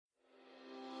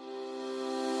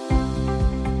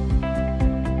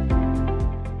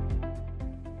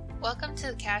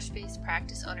Cash-Based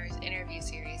Practice Owners interview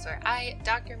series where I,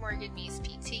 Dr. Morgan Meese,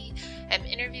 PT, am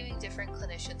interviewing different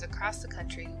clinicians across the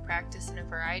country who practice in a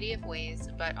variety of ways,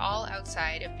 but all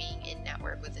outside of being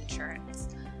in-network with insurance.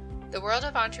 The world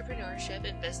of entrepreneurship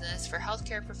and business for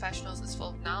healthcare professionals is full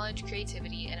of knowledge,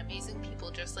 creativity, and amazing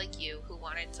people just like you who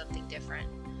wanted something different.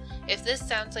 If this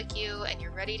sounds like you and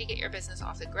you're ready to get your business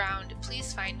off the ground,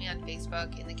 please find me on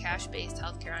Facebook in the Cash-Based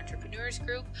Healthcare Entrepreneurs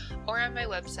group or on my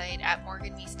website at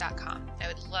morganmeese.com. I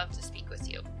would love to speak with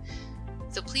you.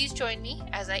 So please join me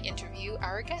as I interview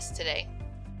our guest today.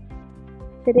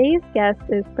 Today's guest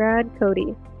is Brad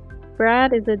Cote.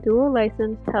 Brad is a dual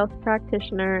licensed health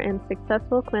practitioner and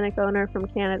successful clinic owner from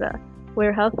Canada,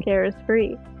 where healthcare is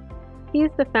free. He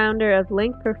is the founder of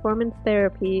Link Performance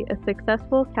Therapy, a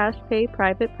successful cash-pay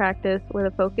private practice with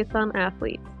a focus on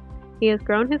athletes. He has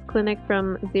grown his clinic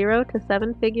from 0 to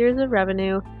 7 figures of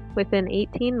revenue within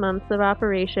 18 months of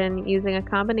operation using a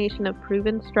combination of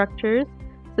proven structures,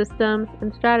 systems,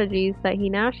 and strategies that he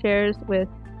now shares with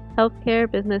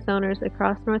healthcare business owners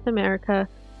across North America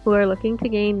who are looking to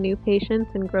gain new patients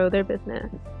and grow their business.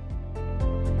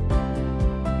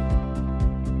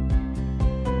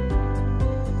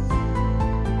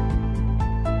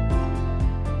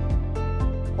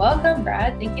 Welcome,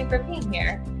 Brad. Thank you for being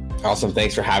here. Awesome.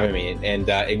 Thanks for having me. And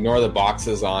ignore the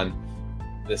boxes on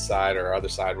this side or other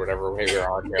side, whatever way we're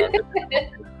on here. I'm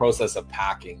in the process of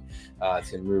packing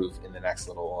to move in the next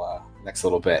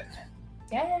little bit.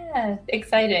 Yeah,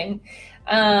 exciting.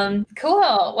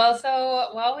 Cool. Well, so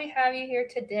while we have you here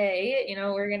today,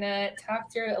 we're going to talk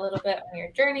through a little bit on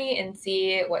your journey and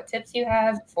see what tips you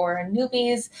have for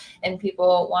newbies and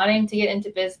people wanting to get into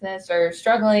business or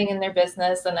struggling in their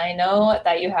business. And I know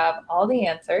that you have all the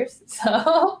answers,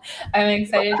 so I'm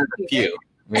excited. A few,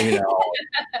 maybe not all.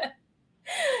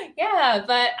 Yeah,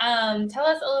 but tell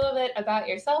us a little bit about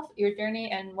yourself, your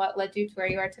journey, and what led you to where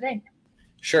you are today.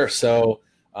 Sure. So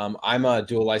I'm a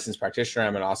dual licensed practitioner.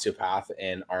 I'm an osteopath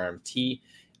and RMT.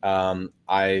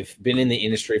 I've been in the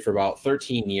industry for about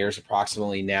 13 years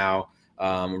approximately now.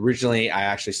 Originally, I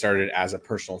actually started as a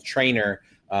personal trainer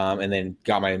and then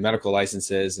got my medical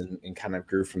licenses and kind of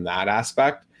grew from that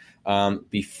aspect.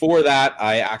 Before that,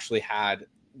 I actually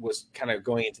was kind of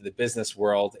going into the business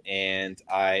world, and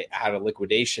I had a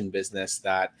liquidation business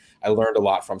that I learned a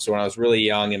lot from. So when I was really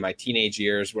young in my teenage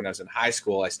years, when I was in high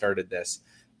school, I started this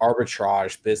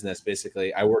arbitrage business.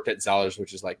 Basically, I worked at Zellers,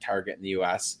 which is like Target in the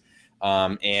US.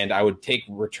 And I would take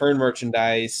return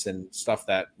merchandise and stuff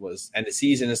that was end of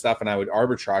season and stuff, and I would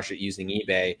arbitrage it using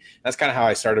eBay. That's kind of how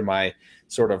I started my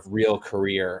sort of real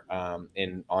career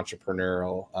in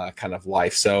entrepreneurial kind of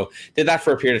life. So did that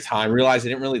for a period of time, realized I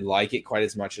didn't really like it quite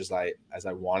as much as I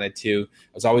wanted to.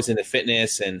 I was always into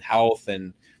fitness and health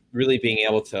and really being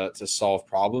able to solve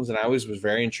problems. And I always was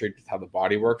very intrigued with how the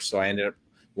body works. So I ended up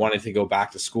wanted to go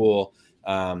back to school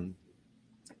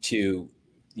to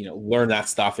learn that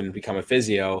stuff and become a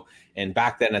physio. And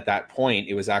back then at that point,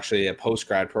 it was actually a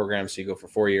post-grad program. So you go for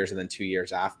 4 years and then 2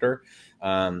 years after.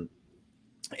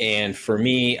 And for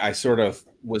me, I sort of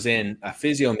was in a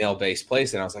physio male-based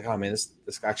place, and I was like, oh man, this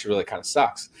actually really kind of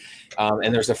sucks.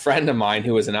 And there's a friend of mine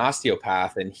who was an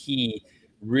osteopath, and he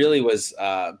really was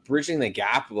bridging the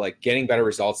gap, like getting better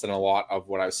results than a lot of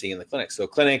what I was seeing in the clinic. So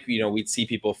clinic, we'd see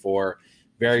people for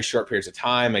very short periods of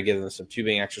time. I give them some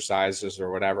tubing exercises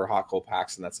or whatever, hot cold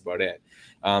packs, and that's about it.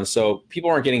 So people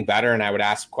weren't getting better, and I would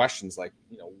ask questions like,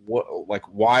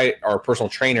 why are personal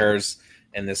trainers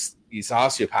and these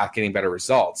osteopath getting better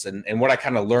results? And what I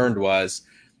kind of learned was,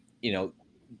 a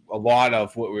lot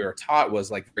of what we were taught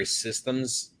was like very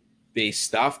systems-based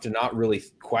stuff, to not really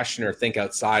question or think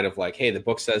outside of like, hey, the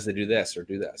book says to do this or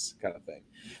do this kind of thing.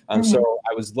 So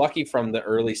I was lucky from the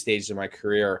early stages of my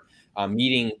career,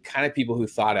 meeting kind of people who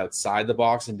thought outside the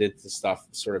box and did the stuff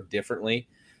sort of differently.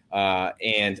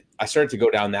 And I started to go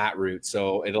down that route.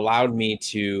 So it allowed me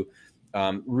to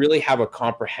really have a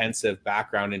comprehensive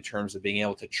background in terms of being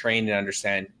able to train and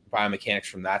understand biomechanics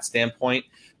from that standpoint,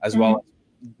 as well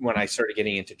as when I started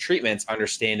getting into treatments,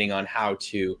 understanding on how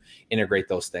to integrate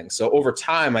those things. So over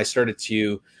time, I started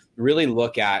to really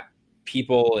look at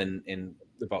people and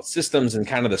about systems and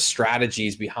kind of the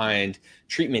strategies behind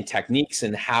treatment techniques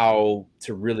and how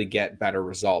to really get better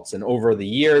results. And over the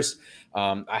years,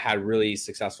 I had really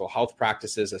successful health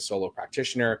practices as a solo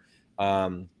practitioner.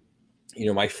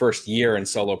 My first year in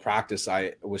solo practice,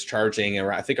 I was charging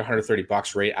around, I think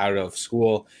 $130 right out of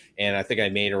school. And I think I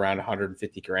made around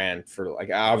 150 grand for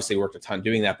I obviously worked a ton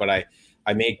doing that, but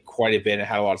I made quite a bit and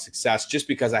had a lot of success just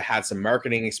because I had some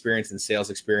marketing experience and sales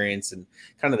experience and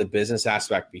kind of the business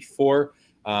aspect before.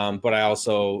 But I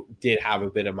also did have a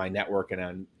bit of my network,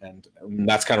 and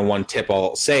that's kind of one tip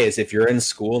I'll say is if you're in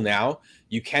school now,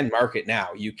 you can market now.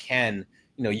 You can,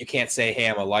 you can't say, hey,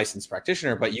 I'm a licensed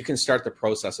practitioner, but you can start the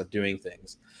process of doing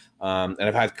things. And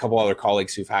I've had a couple other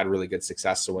colleagues who've had really good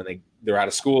success. So when they're out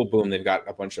of school, boom, they've got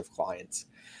a bunch of clients.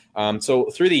 So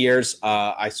through the years,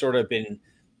 I sort of been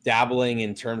dabbling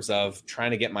in terms of trying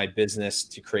to get my business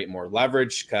to create more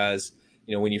leverage, because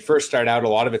when you first start out, a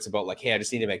lot of it's about like, hey, I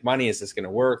just need to make money. Is this going to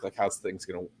work? Like, how's things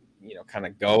going to kind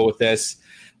of go with this?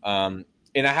 And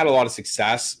I had a lot of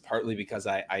success, partly because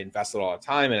I invested a lot of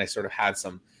time and I sort of had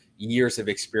some years of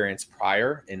experience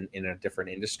prior in a different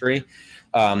industry.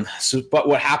 But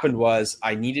what happened was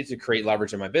I needed to create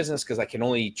leverage in my business because I can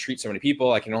only treat so many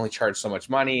people. I can only charge so much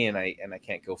money, and I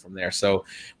can't go from there. So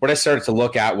what I started to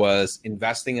look at was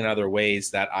investing in other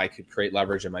ways that I could create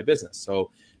leverage in my business.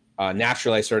 So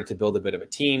naturally, I started to build a bit of a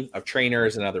team of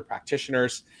trainers and other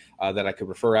practitioners that I could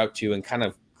refer out to, and kind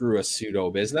of grew a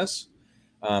pseudo business.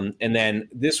 And then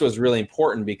this was really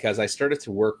important because I started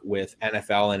to work with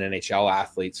NFL and NHL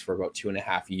athletes for about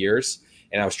 2.5 years.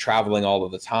 And I was traveling all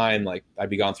of the time. Like, I'd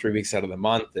be gone 3 weeks out of the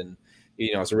month. And,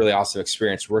 it was a really awesome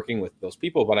experience working with those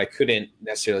people, but I couldn't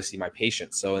necessarily see my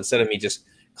patients. So instead of me just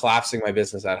collapsing my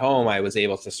business at home, I was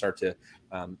able to start to,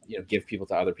 give people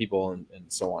to other people and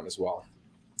so on as well.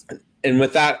 And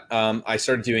with that, I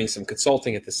started doing some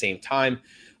consulting at the same time,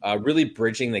 really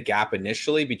bridging the gap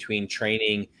initially between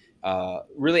training,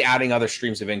 really adding other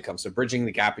streams of income. So bridging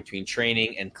the gap between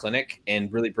training and clinic,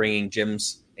 and really bringing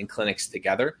gyms and clinics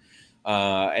together.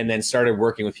 And then started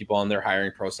working with people on their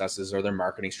hiring processes or their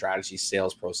marketing strategy,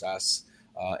 sales process,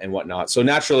 and whatnot. So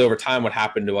naturally, over time, what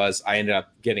happened was I ended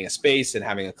up getting a space and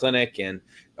having a clinic, and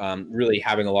really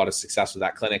having a lot of success with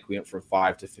that clinic. We went from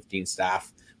 5 to 15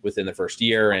 staff within the first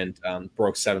year, and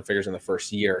broke 7 figures in the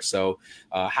first year. So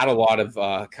had a lot of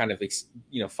kind of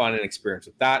fun and experience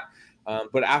with that.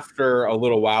 But after a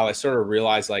little while, I sort of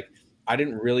realized like I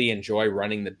didn't really enjoy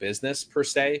running the business per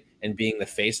se and being the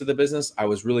face of the business. I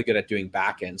was really good at doing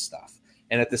back end stuff.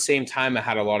 And at the same time, I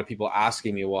had a lot of people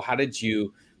asking me, well, how did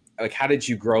you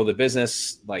grow the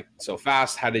business like so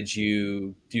fast? How did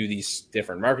you do these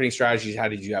different marketing strategies? How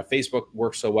did you have Facebook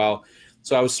work so well?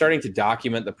 So I was starting to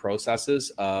document the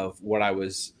processes of what I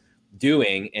was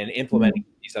doing and implementing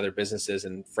these other businesses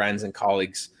and friends and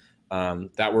colleagues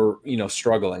that were,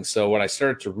 struggling. So what I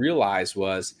started to realize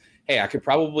was, hey, I could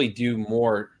probably do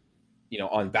more,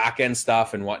 on back end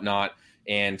stuff and whatnot.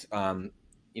 And,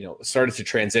 started to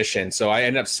transition. So I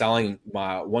ended up selling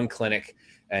my one clinic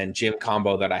and gym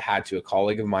combo that I had to a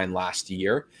colleague of mine last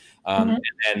year. And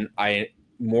then I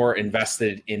more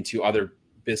invested into other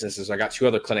businesses. I got 2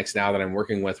 other clinics now that I'm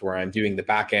working with where I'm doing the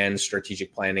back end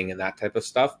strategic planning and that type of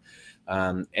stuff.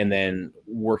 And then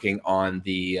working on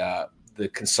the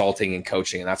consulting and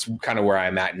coaching. And that's kind of where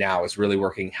I'm at now, is really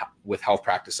working with health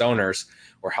practice owners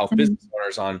or health business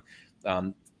owners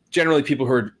on generally people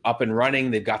who are up and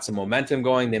running. They've got some momentum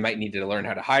going. They might need to learn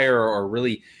how to hire or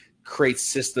really create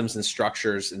systems and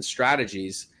structures and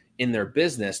strategies in their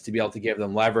business to be able to give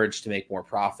them leverage to make more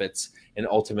profits and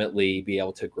ultimately be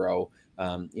able to grow,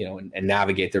 and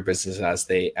navigate their business as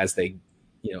they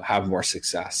have more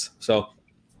success. So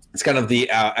it's kind of the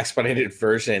expedited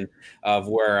version of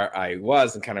where I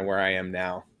was and kind of where I am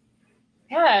now.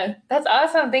 Yeah, that's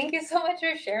awesome. Thank you so much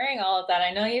for sharing all of that.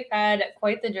 I know you've had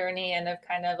quite the journey and have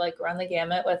kind of like run the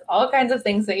gamut with all kinds of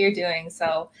things that you're doing.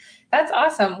 So that's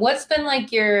awesome. What's been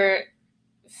like your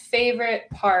favorite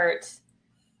part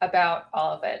about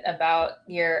all of it, about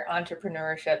your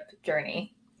entrepreneurship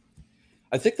journey?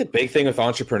 I think the big thing with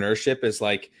entrepreneurship is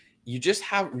like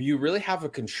you really have a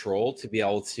control to be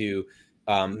able to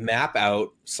map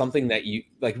out something that you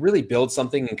like, really build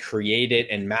something and create it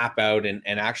and map out and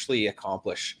actually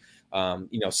accomplish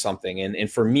something.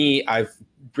 And for me, I've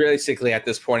basically at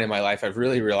this point in my life, I've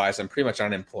really realized I'm pretty much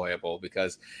unemployable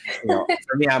because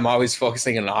for me, I'm always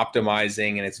focusing on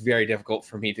optimizing, and it's very difficult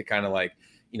for me to kind of like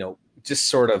just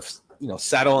sort of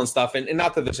settle and stuff. And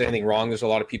not that there's anything wrong. There's a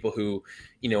lot of people who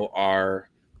are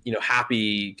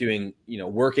happy doing,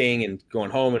 working and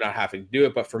going home and not having to do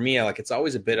it. But for me, like, it's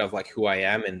always a bit of like who I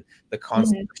am and the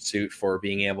constant pursuit for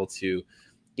being able to,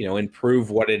 improve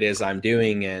what it is I'm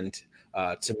doing and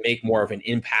to make more of an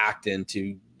impact and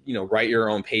to, write your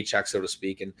own paycheck, so to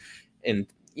speak. And,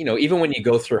 even when you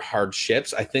go through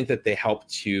hardships, I think that they help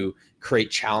to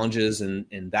create challenges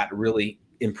and that really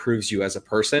improves you as a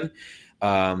person.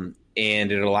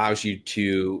 And it allows you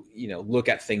to, look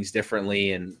at things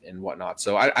differently and whatnot.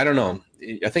 So I don't know.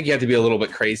 I think you have to be a little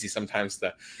bit crazy sometimes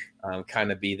to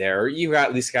kind of be there, or you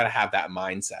at least got to have that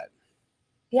mindset.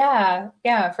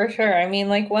 Yeah, for sure. I mean,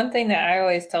 like one thing that I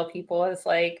always tell people is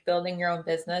like building your own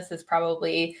business is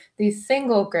probably the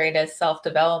single greatest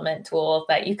self-development tool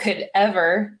that you could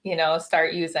ever,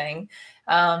 start using.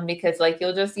 Because like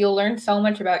you'll learn so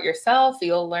much about yourself.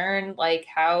 You'll learn like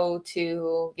how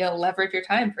to, leverage your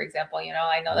time, for example.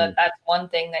 I know that Mhm. that's one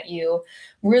thing that you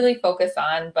really focus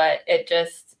on, but it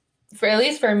just for at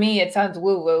least for me, it sounds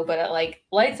woo woo, but it like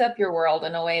lights up your world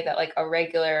in a way that like a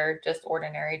regular, just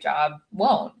ordinary job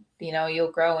won't. You'll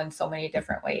grow in so many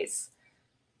different ways.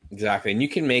 Exactly. And you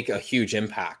can make a huge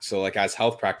impact. So like as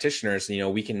health practitioners,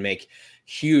 we can make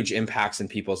huge impacts in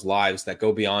people's lives that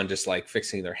go beyond just like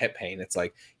fixing their hip pain. It's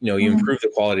like, you Mhm. improve the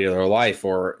quality of their life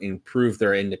or improve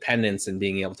their independence and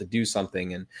being able to do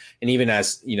something. And even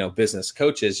as, business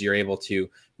coaches, you're able to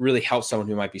really help someone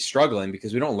who might be struggling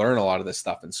because we don't learn a lot of this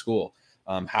stuff in school.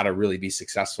 How to really be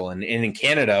successful. And in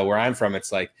Canada, where I'm from,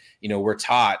 it's like, we're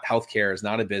taught healthcare is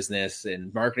not a business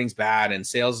and marketing's bad and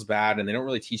sales is bad. And they don't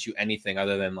really teach you anything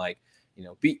other than like,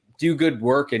 do good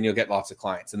work and you'll get lots of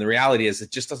clients. And the reality is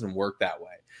it just doesn't work that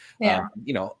way. Yeah.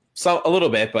 So a little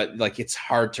bit, but like it's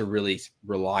hard to really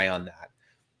rely on that.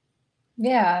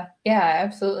 Yeah,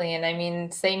 absolutely. And I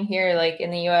mean, same here, like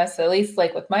in the US, at least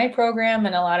like with my program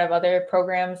and a lot of other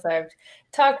programs I've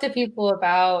talked to people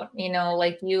about,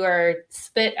 like you are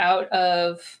spit out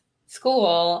of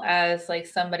school as like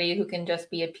somebody who can just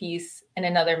be a piece in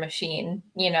another machine,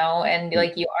 and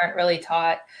like you aren't really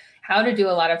taught how to do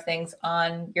a lot of things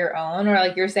on your own, or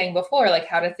like you're saying before, like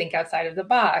how to think outside of the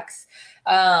box.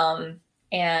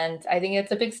 And I think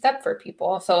it's a big step for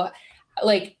people. So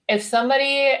like if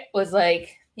somebody was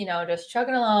like just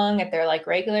chugging along at their like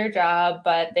regular job,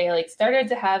 but they like started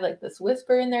to have like this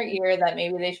whisper in their ear that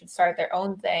maybe they should start their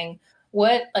own thing,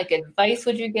 what like advice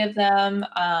would you give them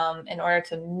in order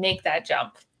to make that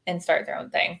jump and start their own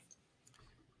thing?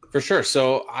 For sure.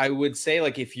 So I would say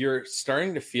like if you're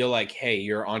starting to feel like, hey,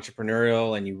 you're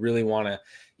entrepreneurial and you really want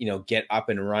to, get up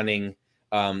and running,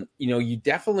 you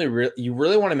definitely you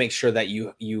really want to make sure that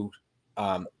you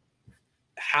um,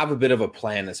 have a bit of a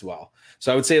plan as well.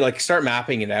 So I would say like start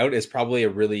mapping it out is probably a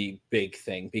really big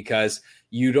thing because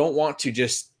you don't want to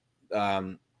just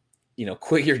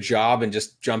quit your job and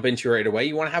just jump into it right away.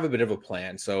 You want to have a bit of a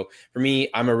plan. So for me,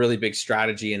 I'm a really big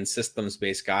strategy and systems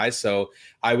based guy. So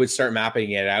I would start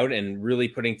mapping it out and really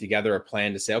putting together a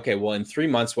plan to say, okay, well, in 3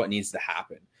 months, what needs to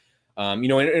happen?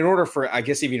 In order for, I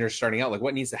guess, even you're starting out, like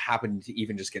what needs to happen to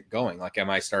even just get going? Like, am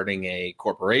I starting a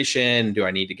corporation? Do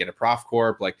I need to get a prof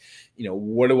corp? Like,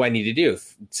 what do I need to do?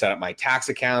 Set up my tax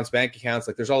accounts, bank accounts?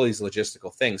 Like, there's all these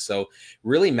logistical things. So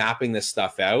really mapping this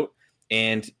stuff out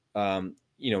and,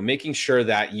 making sure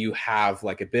that you have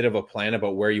like a bit of a plan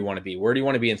about where you want to be. Where do you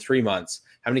want to be in 3 months?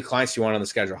 How many clients do you want on the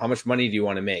schedule? How much money do you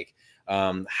want to make?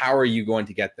 How are you going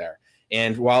to get there?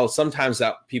 And while sometimes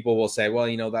that people will say, well,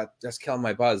 that's killing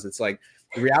my buzz. It's like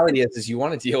the reality is you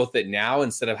want to deal with it now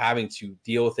instead of having to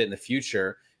deal with it in the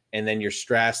future. And then you're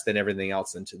stressed and everything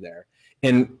else into there.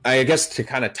 And I guess to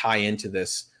kind of tie into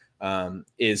this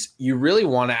is you really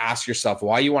want to ask yourself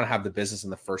why you want to have the business in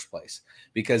the first place,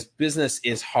 because business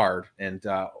is hard. And,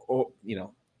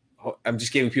 I'm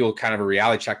just giving people kind of a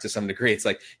reality check to some degree. It's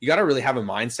like you got to really have a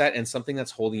mindset and something that's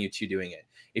holding you to doing it.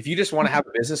 If you just want to have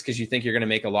a business because you think you're going to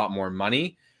make a lot more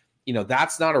money,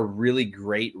 that's not a really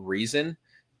great reason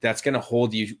that's going to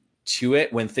hold you to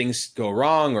it when things go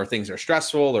wrong or things are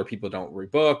stressful or people don't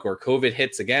rebook or COVID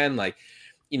hits again. Like,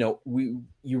 you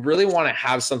really want to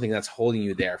have something that's holding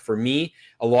you there. For me,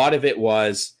 a lot of it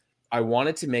was I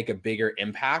wanted to make a bigger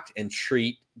impact and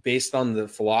treat based on the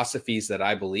philosophies that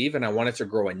I believe. And I wanted to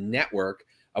grow a network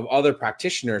of other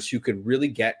practitioners who could really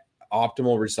get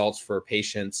optimal results for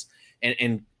patients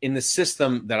and in the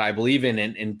system that I believe in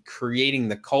and creating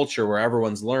the culture where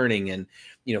everyone's learning and,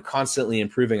 constantly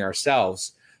improving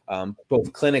ourselves,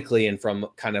 both clinically and from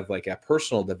kind of like a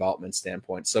personal development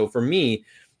standpoint. So for me,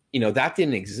 that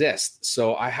didn't exist.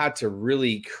 So I had to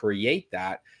really create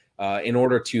that in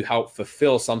order to help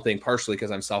fulfill something, partially because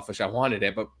I'm selfish, I wanted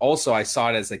it, but also I saw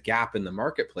it as a gap in the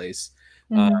marketplace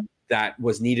Mhm. that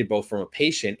was needed both from a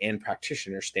patient and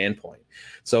practitioner standpoint.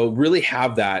 So really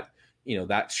have that,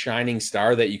 that shining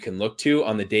star that you can look to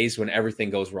on the days when everything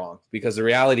goes wrong. Because the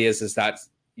reality is that,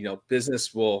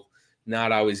 business will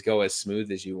not always go as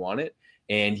smooth as you want it.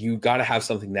 And you got to have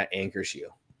something that anchors you.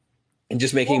 And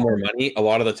just making more money, a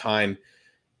lot of the time,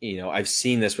 I've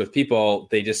seen this with people,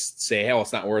 they just say, hey, well,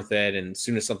 it's not worth it. And as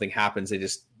soon as something happens, they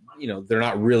just, they're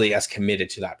not really as committed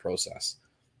to that process.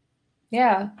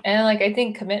 Yeah. And like I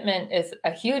think commitment is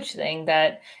a huge thing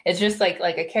that it's just like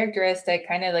a characteristic,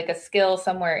 kind of like a skill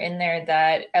somewhere in there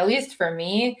that at least for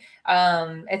me,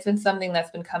 it's been something that's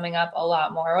been coming up a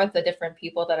lot more with the different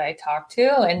people that I talk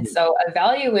to. And so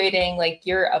evaluating like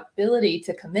your ability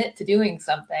to commit to doing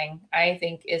something, I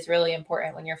think is really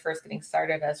important when you're first getting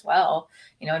started as well,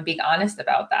 and being honest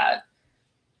about that.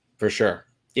 For sure.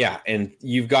 Yeah. And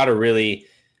you've got to really,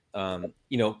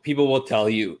 people will tell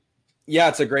you, yeah,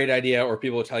 it's a great idea, or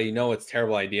people will tell you, no, it's a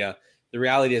terrible idea. The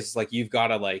reality is like, you've got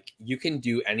to like, you can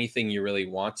do anything you really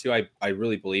want to. I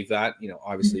really believe that,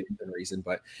 obviously within reason,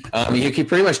 but you can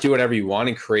pretty much do whatever you want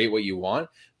and create what you want,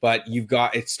 but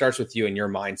it starts with you and your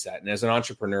mindset. And as an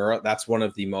entrepreneur, that's one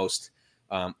of the most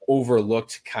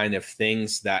overlooked kind of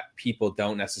things that people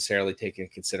don't necessarily take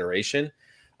into consideration.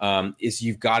 Is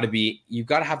you've got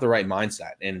to have the right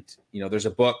mindset. And, there's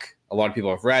a book a lot of people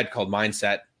have read called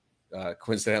Mindset,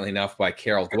 coincidentally enough, by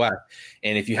Carol Dweck.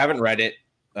 And if you haven't read it,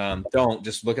 don't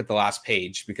just look at the last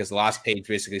page, because the last page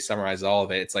basically summarizes all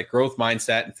of it. It's like growth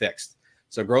mindset and fixed.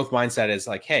 So growth mindset is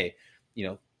like, hey,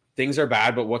 things are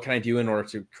bad, but what can I do in order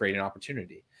to create an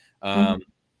opportunity? And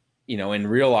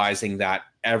realizing that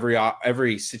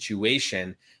every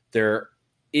situation there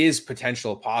is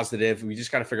potential positive. We just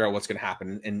got to figure out what's going to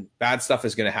happen, and bad stuff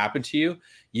is going to happen to you.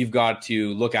 You've got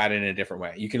to look at it in a different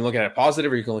way. You can look at it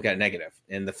positive, or you can look at it negative.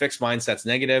 And the fixed mindset's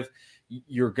negative.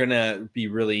 You're going to be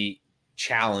really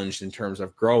challenged in terms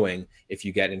of growing if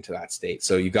you get into that state.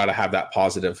 So you got to have that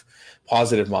positive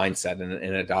mindset and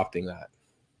adopting that.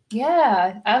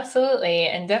 Yeah, absolutely.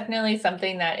 And definitely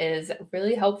something that is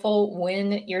really helpful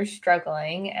when you're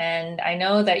struggling. And I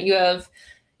know that you've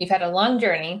had a long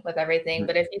journey with everything,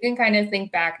 but if you can kind of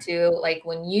think back to like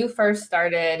when you first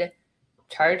started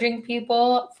charging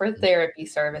people for therapy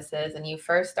services and you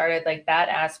first started like that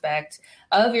aspect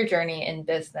of your journey in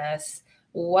business,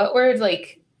 what were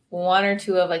like one or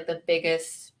two of like the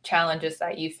biggest challenges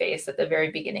that you faced at the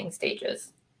very beginning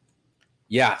stages?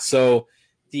 Yeah. So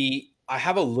I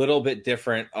have a little bit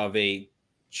different of a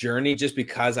journey just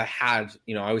because I had,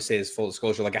 I always say this full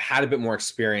disclosure, like I had a bit more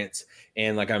experience,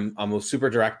 and like I'm a super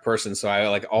direct person. So I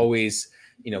like always,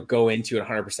 go into it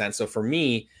 100%. So for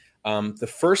me, the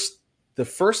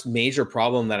first major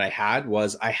problem that I had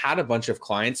was I had a bunch of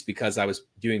clients because I was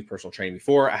doing personal training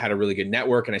before. I had a really good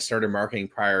network, and I started marketing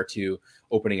prior to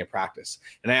opening a practice.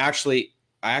 And I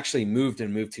actually moved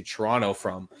to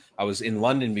Toronto I was in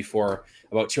London before,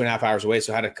 about 2.5 hours away.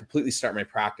 So I had to completely start my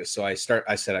practice. So I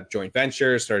set up joint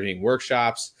ventures, started doing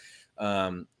workshops,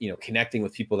 connecting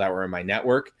with people that were in my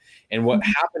network. And what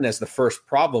happened as the first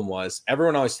problem was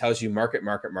everyone always tells you market,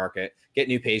 get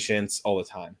new patients all the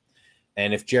time.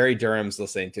 And if Jerry Durham's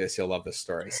listening to this, he'll love this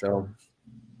story. So,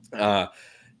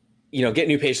 get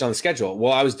new patients on the schedule.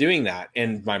 Well, I was doing that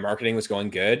and my marketing was going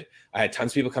good. I had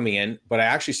tons of people coming in, but I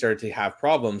actually started to have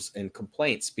problems and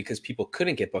complaints because people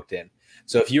couldn't get booked in.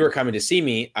 So if you were coming to see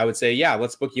me, I would say, yeah,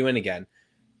 let's book you in again.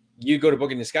 You go to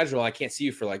book in the schedule, I can't see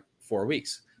you for like 4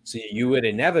 weeks. So you would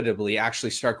inevitably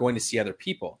actually start going to see other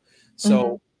people.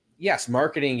 So yes,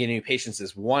 marketing and getting new patients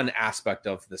is one aspect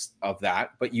of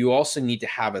that, but you also need to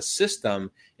have a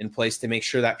system in place to make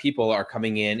sure that people are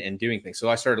coming in and doing things. So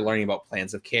I started learning about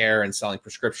plans of care and selling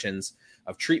prescriptions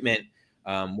of treatment,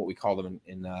 what we call them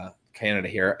in Canada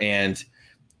here. And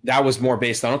that was more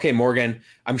based on, okay, Morgan,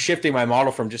 I'm shifting my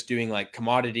model from just doing like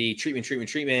commodity treatment.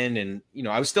 And,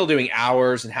 I was still doing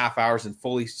hours and half hours and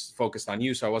fully focused on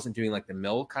you. So I wasn't doing like the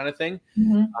mill kind of thing.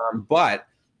 But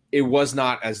it was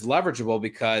not as leverageable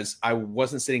because I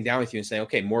wasn't sitting down with you and saying,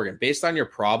 okay, Morgan, based on your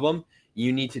problem,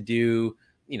 you need to do,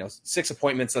 6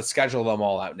 appointments. Let's schedule them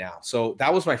all out now. So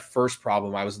that was my first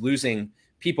problem. I was losing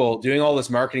people doing all this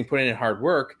marketing, putting in hard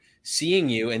work, seeing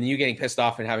you, and you getting pissed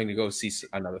off and having to go see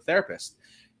another therapist.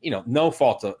 No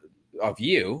fault of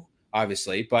you,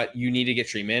 obviously, but you need to get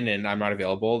treatment and I'm not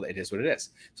available. It is what it is.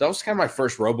 So that was kind of my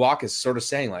first roadblock, is sort of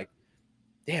saying like,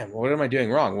 damn, what am I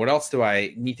doing wrong? What else do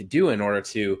I need to do in order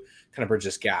to kind of bridge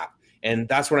this gap? And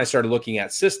that's when I started looking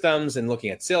at systems and looking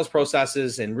at sales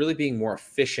processes and really being more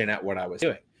efficient at what I was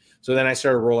doing. So then I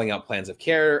started rolling out plans of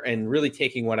care and really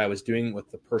taking what I was doing with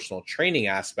the personal training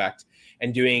aspect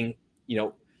and doing,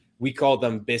 we called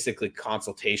them basically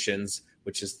consultations,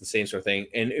 which is the same sort of thing.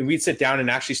 And we'd sit down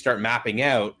and actually start mapping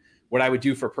out what I would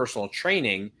do for personal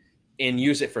training and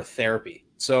use it for therapy.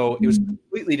 So it was a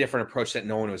completely different approach that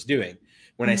no one was doing.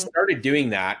 When I started doing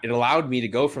that, it allowed me to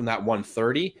go from that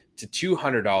 $130 to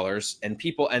 $200, and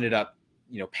people ended up,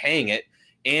 paying it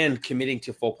and committing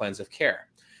to full plans of care.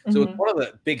 So one of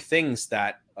the big things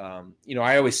that,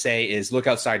 I always say is look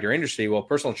outside your industry. Well,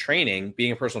 personal training,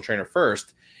 being a personal trainer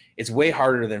first, it's way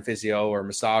harder than physio or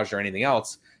massage or anything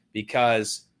else,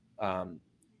 because,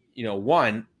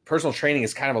 one, personal training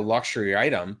is kind of a luxury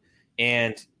item.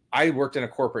 And I worked in a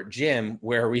corporate gym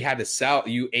where we had to sell,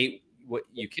 you ate what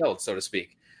you killed, so to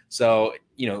speak. So,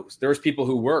 there was people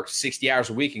who worked 60 hours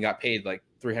a week and got paid like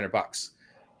 $300,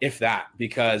 if that,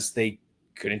 because they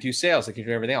couldn't do sales, they couldn't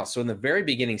do everything else. So in the very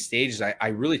beginning stages, I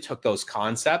really took those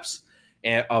concepts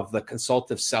of the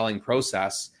consultative selling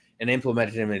process and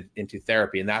implemented them into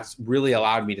therapy. And that's really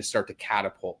allowed me to start to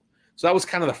catapult. So that was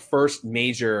kind of the first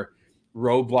major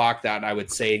roadblock that I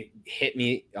would say hit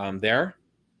me there.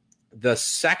 The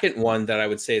second one that I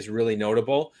would say is really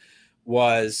notable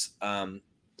was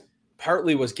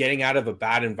partly was getting out of a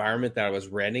bad environment that I was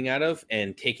renting out of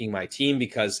and taking my team,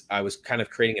 because I was kind of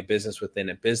creating a business within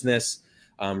a business,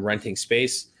 renting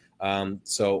space.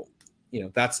 So,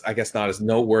 that's, I guess, not as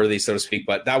noteworthy, so to speak,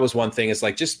 but that was one thing, is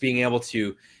like just being able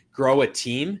to grow a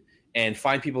team and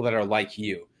find people that are like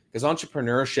you, because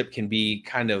entrepreneurship can be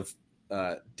kind of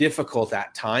difficult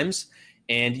at times.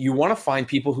 And you want to find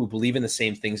people who believe in the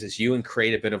same things as you and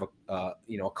create a bit of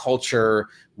a culture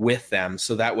with them.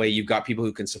 So that way you've got people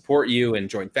who can support you and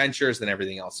joint ventures and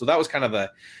everything else. So that was kind of a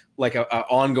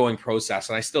ongoing process.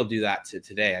 And I still do that to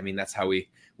today. I mean, that's how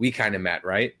we kind of met,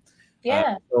 right?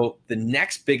 Yeah. So the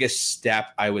next biggest step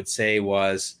I would say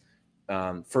was,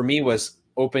 for me, was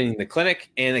opening the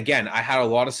clinic. And again, I had a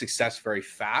lot of success very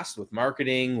fast with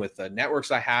marketing, with the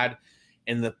networks I had.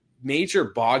 And the major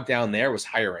bog down there was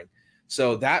hiring.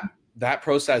 So that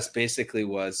process basically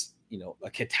was, a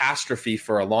catastrophe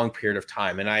for a long period of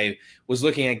time. And I was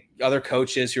looking at other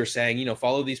coaches who were saying,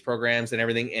 follow these programs and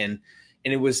everything. And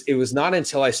it was not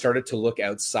until I started to look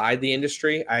outside the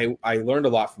industry. I learned a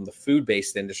lot from the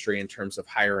food-based industry in terms of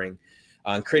hiring,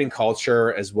 creating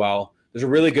culture as well. There's a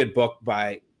really good book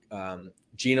by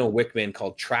Gino Wickman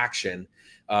called Traction,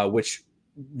 which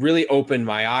really opened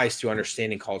my eyes to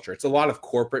understanding culture. It's a lot of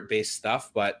corporate-based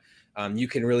stuff, but you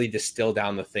can really distill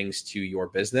down the things to your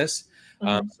business.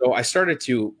 So I started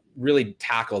to really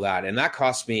tackle that. And that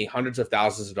cost me hundreds of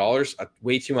thousands of dollars,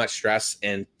 way too much stress,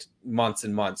 and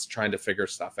months trying to figure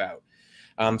stuff out.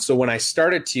 So when I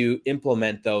started to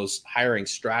implement those hiring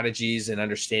strategies and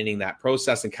understanding that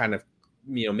process and kind of,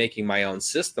 making my own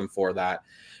system for that,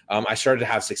 I started to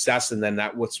have success. And then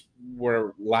that was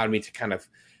what allowed me to kind of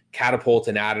catapult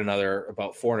and add another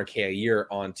about $400K a year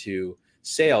onto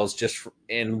sales,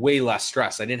 and way less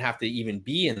stress. I didn't have to even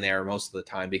be in there most of the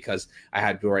time because I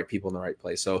had the right people in the right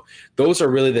place. So those are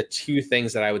really the two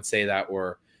things that I would say that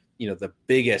were, the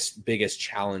biggest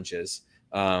challenges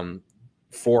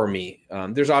for me.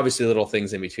 There's obviously little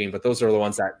things in between, but those are the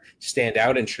ones that stand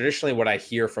out. And traditionally what I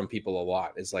hear from people a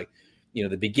lot is like,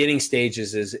 the beginning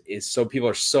stages is so people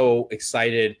are so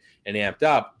excited and amped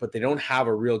up, but they don't have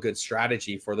a real good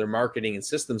strategy for their marketing and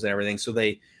systems and everything. So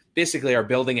they basically are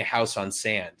building a house on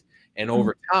sand. And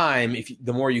over time,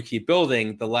 the more you keep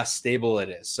building, the less stable it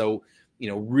is. So,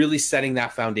 really setting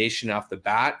that foundation off the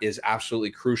bat is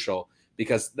absolutely crucial,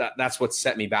 because that's what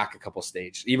set me back a couple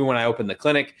stages. Even when I opened the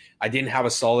clinic, I didn't have a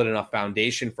solid enough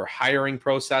foundation for hiring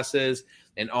processes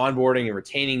and onboarding and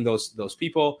retaining those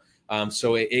people.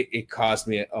 So it caused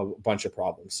me a bunch of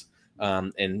problems.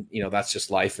 And that's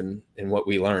just life and what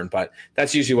we learn. But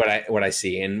that's usually what I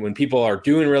see. And when people are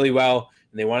doing really well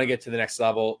and they want to get to the next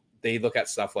level, they look at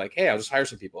stuff like, hey, I'll just hire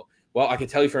some people. Well, I can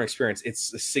tell you from experience,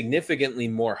 it's significantly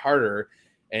more harder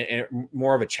and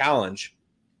more of a challenge.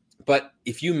 But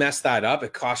if you mess that up,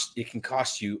 it can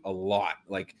cost you a lot,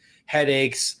 like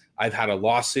headaches. I've had a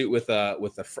lawsuit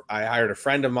I hired a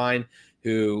friend of mine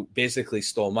who basically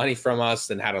stole money from us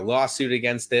and had a lawsuit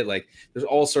against it. Like, there's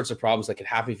all sorts of problems that could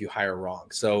happen if you hire wrong.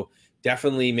 So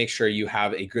definitely make sure you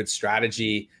have a good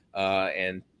strategy,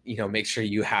 and make sure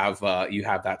you have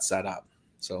that set up.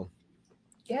 So.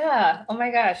 Yeah. Oh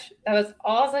my gosh. That was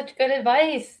all such good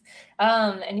advice.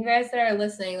 And you guys that are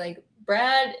listening, like,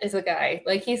 Brad is a guy,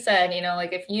 like he said,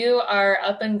 like if you are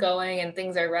up and going and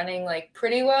things are running like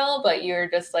pretty well, but you're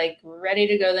just like ready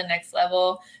to go to the next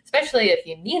level, especially if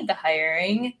you need the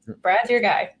hiring, Brad's your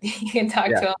guy. You can talk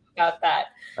to him about that.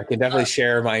 I can definitely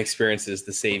share my experiences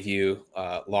to save you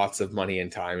lots of money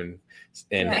and time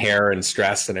and hair and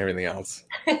stress and everything else.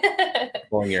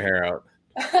 Pulling your hair out.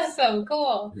 Awesome.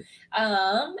 Cool.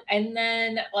 And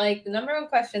then like the number one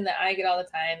question that I get all the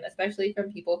time, especially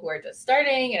from people who are just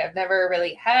starting and have never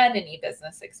really had any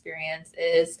business experience,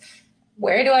 is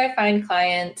where do I find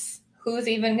clients? Who's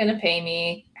even going to pay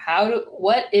me?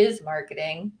 What is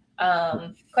marketing?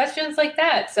 Questions like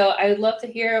that. So I would love to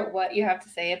hear what you have to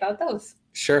say about those.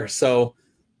 Sure. So,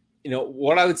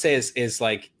 what I would say is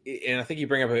like, and I think you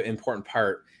bring up an important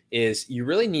part, is you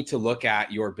really need to look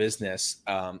at your business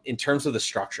in terms of the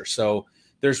structure. So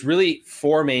there's really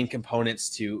four main components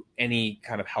to any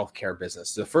kind of healthcare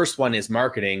business. The first one is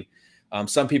marketing.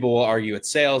 Some people will argue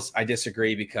it's sales. I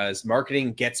disagree, because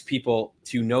marketing gets people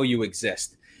to know you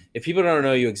exist. If people don't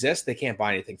know you exist, they can't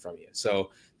buy anything from you.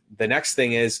 So the next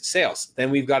thing is sales. Then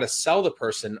we've got to sell the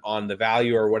person on the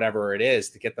value or whatever it is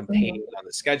to get them paid on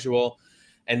the schedule.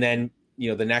 And then,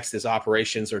 the next is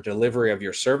operations or delivery of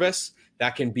your service.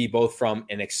 That can be both from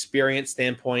an experience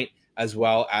standpoint as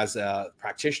well as a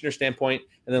practitioner standpoint.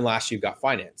 And then last, you've got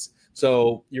finance.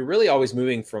 So you're really always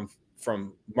moving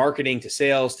from marketing to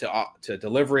sales to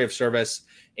delivery of service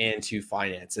and to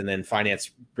finance. And then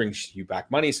finance brings you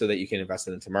back money so that you can invest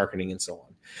it into marketing and so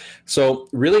on. So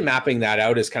really mapping that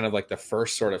out is kind of like the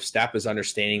first sort of step, is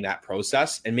understanding that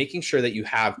process and making sure that you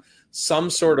have some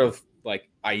sort of like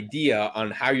idea on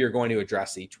how you're going to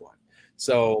address each one.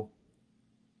 So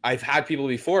I've had people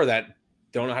before that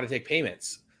don't know how to take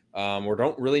payments, or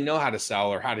don't really know how to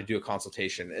sell or how to do a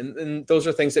consultation. And those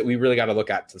are things that we really got to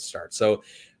look at to start. So,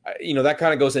 that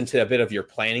kind of goes into a bit of your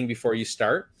planning before you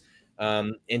start.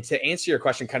 And to answer your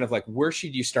question, kind of like, where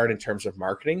should you start in terms of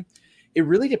marketing? It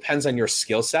really depends on your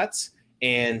skill sets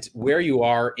and where you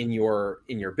are in your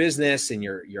business and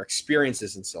your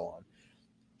experiences and so on.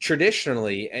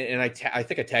 Traditionally, and I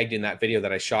think I tagged in that video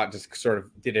that I shot, just sort of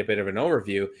did a bit of an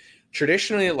overview.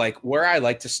 Traditionally, like where I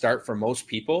like to start for most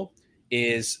people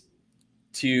is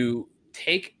to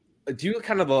do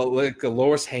kind of like the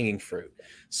lowest hanging fruit.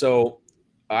 So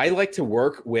I like to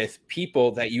work with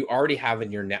people that you already have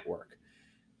in your network.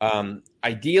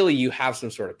 Ideally, you have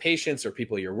some sort of patients or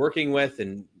people you're working with,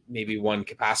 and maybe one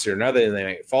capacity or another, and they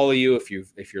might follow you if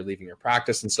you're leaving your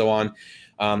practice and so on.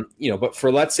 But for,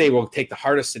 let's say, we'll take the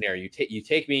hardest scenario. You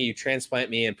take me, you transplant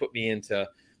me, and put me into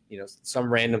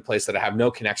some random place that I have no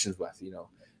connections with.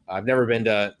 I've never been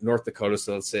to North Dakota,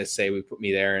 so let's say we put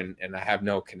me there and I have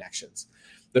no connections.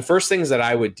 The first things that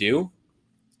I would do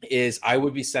is I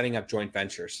would be setting up joint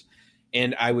ventures,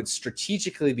 and I would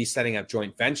strategically be setting up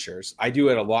joint ventures. I do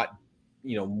it a lot,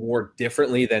 more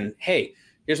differently than, hey,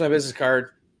 here's my business card,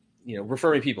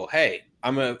 refer me people. Hey,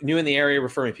 I'm new in the area,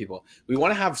 refer me people. We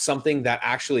want to have something that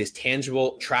actually is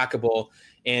tangible, trackable.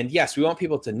 And yes, we want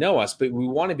people to know us, but we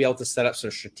want to be able to set up some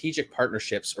strategic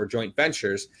partnerships or joint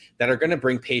ventures that are going to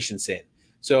bring patients in.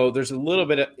 So there's a little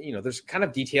bit of, there's kind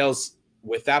of details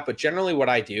with that, but generally what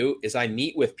I do is I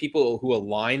meet with people who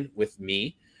align with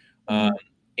me,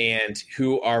 and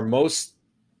who are most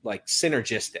like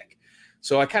synergistic.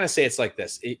 So I kind of say it's like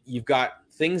this. You've got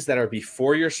things that are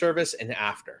before your service and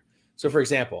after. So for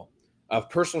example, a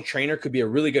personal trainer could be a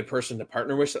really good person to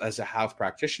partner with as a health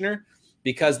practitioner,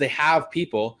 because they have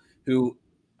people who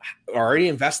are already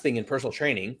investing in personal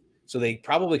training. So they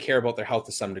probably care about their health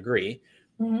to some degree.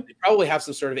 They probably have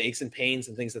some sort of aches and pains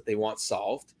and things that they want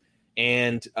solved.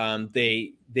 And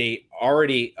they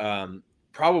already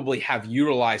probably have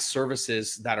utilized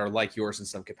services that are like yours in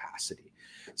some capacity.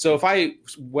 So if I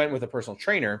went with a personal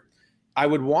trainer, I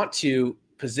would want to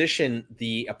position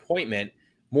the appointment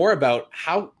more about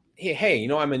how, hey,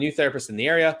 I'm a new therapist in the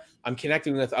area. I'm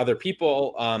connecting with other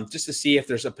people just to see if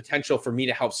there's a potential for me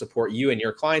to help support you and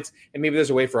your clients. And maybe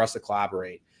there's a way for us to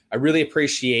collaborate. I really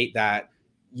appreciate that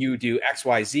you do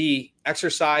XYZ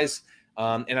exercise.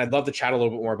 And I'd love to chat a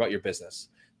little bit more about your business.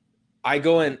 I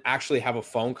go and actually have a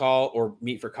phone call or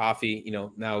meet for coffee.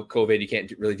 Now COVID, you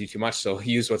can't really do too much. So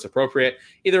use what's appropriate,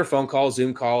 either a phone call,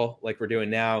 Zoom call, like we're doing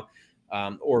now,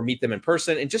 or meet them in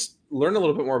person and just learn a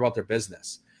little bit more about their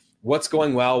business. What's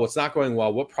going well, what's not going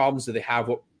well, what problems do they have,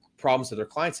 what problems do their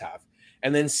clients have?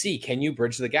 And then see, can you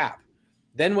bridge the gap?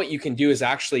 Then what you can do is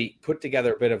actually put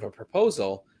together a bit of a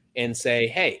proposal and say,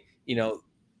 hey,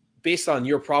 based on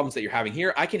your problems that you're having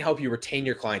here, I can help you retain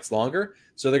your clients longer.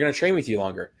 So they're going to train with you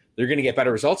longer. They're going to get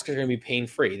better results because they're going to be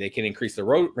pain-free. They can increase the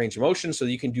range of motion so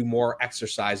you can do more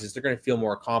exercises. They're going to feel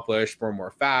more accomplished, burn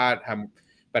more fat, have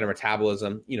better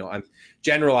metabolism. I'm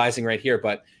generalizing right here,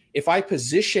 but if I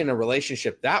position a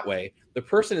relationship that way, the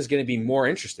person is going to be more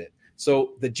interested.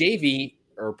 So the JV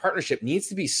or partnership needs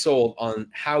to be sold on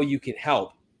how you can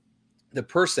help the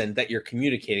person that you're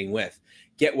communicating with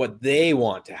get what they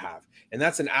want to have. And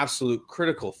that's an absolute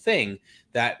critical thing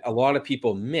that a lot of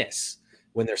people miss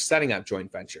when they're setting up joint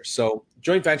ventures. So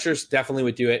joint ventures definitely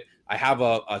would do it. I have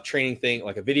a training thing,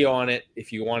 like a video on it.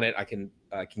 If you want it, I can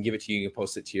give it to you. You can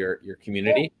post it to your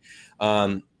community.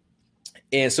 And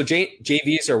so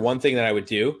JVs are one thing that I would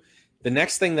do. The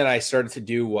next thing that I started to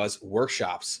do was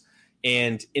workshops.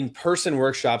 And in-person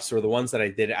workshops were the ones that I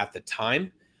did at the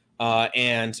time.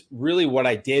 And really what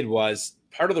I did was,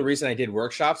 part of the reason I did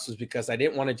workshops was because I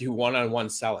didn't want to do one-on-one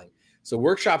selling. So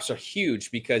workshops are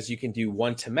huge because you can do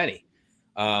one-to-many.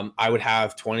 I would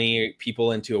have 20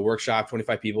 people into a workshop,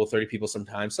 25 people, 30 people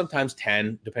sometimes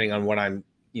 10, depending on what I'm,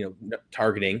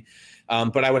 targeting.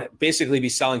 But I would basically be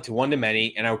selling to one to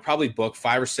many, and I would probably book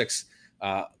 5 or 6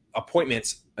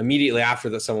 appointments immediately after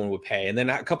that someone would pay. And then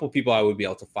a couple of people I would be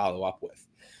able to follow up with,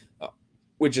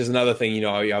 which is another thing, you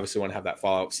obviously want to have that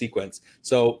follow-up sequence.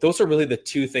 So those are really the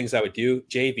 2 things I would do,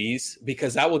 JVs,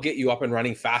 because that will get you up and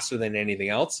running faster than anything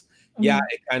else. Mm-hmm. Yeah,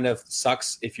 it kind of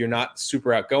sucks if you're not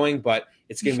super outgoing, but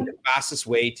it's going to be the fastest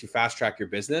way to fast track your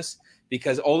business,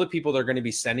 because all the people that are going to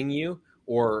be sending you,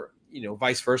 or,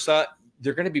 vice versa,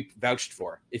 they're going to be vouched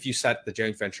for if you set the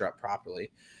joint venture up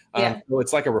properly. So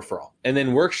it's like a referral. And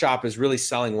then workshop is really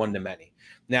selling one to many.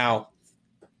 Now,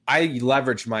 I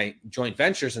leverage my joint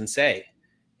ventures and say,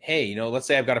 hey, let's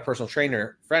say I've got a personal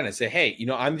trainer friend and say, hey,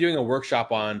 I'm doing a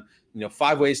workshop on,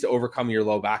 5 ways to overcome your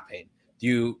low back pain.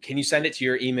 Can you send it to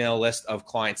your email list of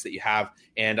clients that you have?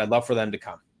 And I'd love for them to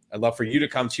come. I'd love for you to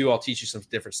come too. I'll teach you some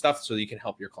different stuff so that you can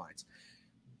help your clients.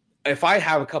 If I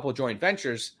have a couple of joint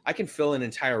ventures, I can fill an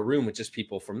entire room with just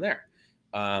people from there.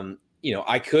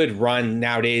 I could run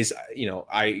nowadays,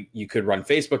 you could run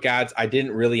Facebook ads. I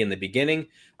didn't really in the beginning.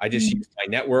 I just used my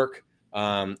network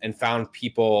and found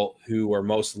people who were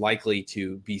most likely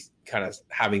to be kind of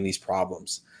having these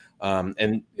problems.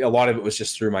 And a lot of it was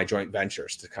just through my joint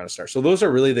ventures to kind of start. So those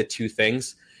are really the 2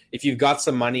 things. If you've got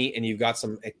some money and you've got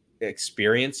some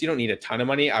experience, you don't need a ton of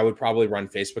money. I would probably run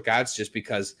Facebook ads just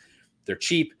because they're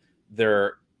cheap.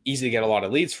 They're easy to get a lot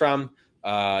of leads from.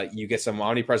 You get some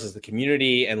omnipresence in the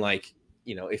community. And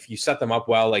if you set them up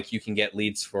well, you can get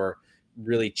leads for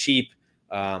really cheap.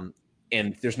 And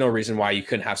there's no reason why you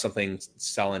couldn't have something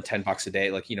selling $10 a day.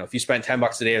 If you spent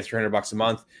 $10 a day or $300 a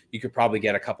month, you could probably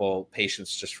get a couple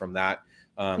patients just from that.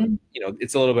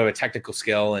 It's a little bit of a technical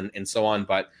skill and so on,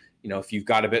 but if you've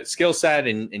got a bit skill set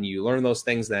and you learn those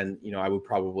things, then, I would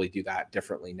probably do that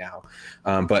differently now.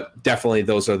 But definitely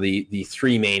those are the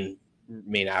 3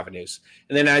 main avenues.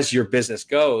 And then as your business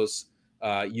goes,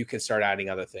 you can start adding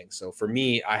other things. So for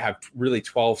me, I have really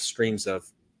 12 streams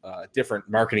of different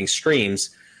marketing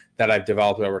streams that I've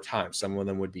developed over time. Some of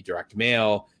them would be direct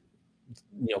mail,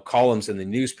 columns in the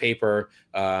newspaper,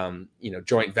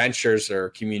 joint ventures or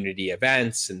community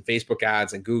events and Facebook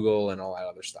ads and Google and all that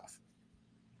other stuff.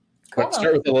 Cool. But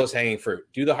start with the lowest hanging fruit.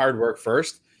 Do the hard work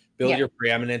first, build your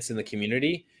preeminence in the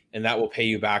community, and that will pay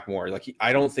you back more.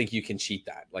 I don't think you can cheat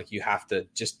that. You have to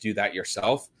just do that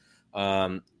yourself.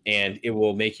 And it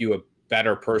will make you a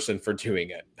better person for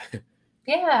doing it.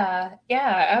 Yeah,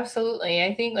 absolutely.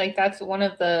 I think that's one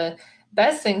of the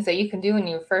best things that you can do when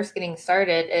you're first getting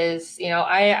started is,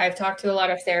 I've talked to a lot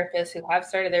of therapists who have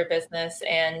started their business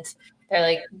and they're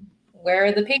like, where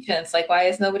are the patients? Why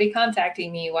is nobody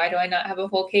contacting me? Why do I not have a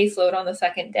full caseload on the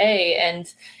second day?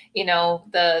 And,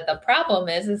 the problem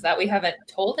is that we haven't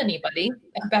told anybody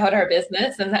about our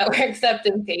business and that we're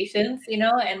accepting patients,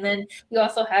 and then you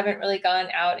also haven't really gone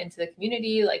out into the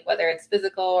community, whether it's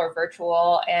physical or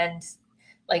virtual, and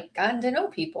gotten to know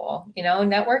people.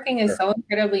 Networking is so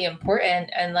incredibly important.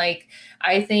 And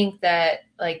I think that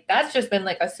that's just been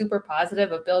a super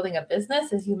positive of building a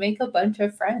business is you make a bunch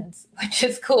of friends, which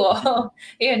is cool,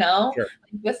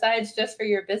 besides just for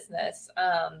your business.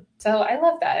 So I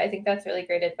love that. I think that's really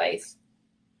great advice.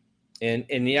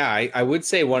 And yeah, I would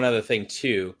say one other thing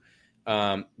too,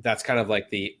 that's kind of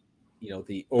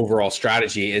the overall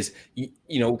strategy is,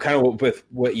 kind of with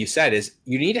what you said is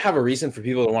you need to have a reason for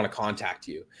people to want to contact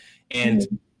you. And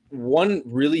one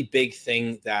really big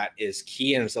thing that is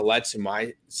key and has led to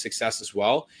my success as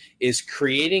well is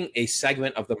creating a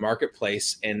segment of the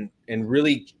marketplace and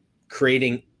really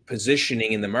creating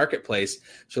positioning in the marketplace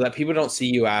so that people don't see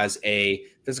you as a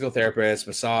physical therapist,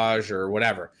 massage, or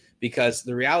whatever. Because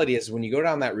the reality is when you go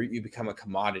down that route, you become a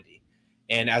commodity.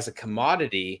 And as a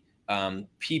commodity,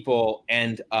 people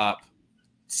end up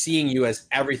seeing you as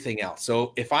everything else.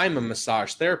 So if I'm a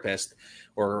massage therapist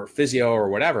or physio or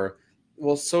whatever,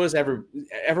 well, so is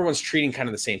everyone's treating kind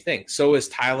of the same thing. So is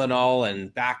Tylenol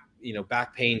and back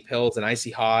pain pills and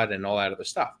icy hot and all that other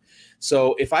stuff.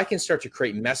 So if I can start to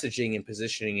create messaging and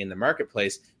positioning in the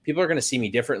marketplace, people are going to see me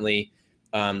differently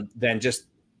than just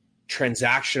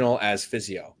transactional as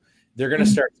physio. They're going to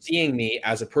start seeing me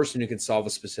as a person who can solve a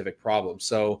specific problem.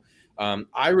 So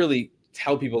I really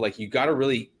tell people you got to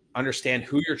really understand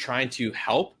who you're trying to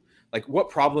help, what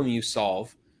problem you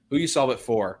solve, who you solve it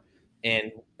for,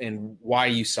 and why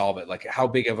you solve it. How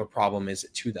big of a problem is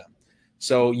it to them?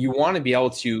 So you want to be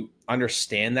able to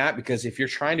understand that, because if you're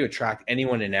trying to attract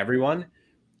anyone and everyone,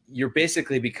 you're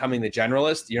basically becoming the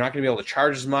generalist. You're not going to be able to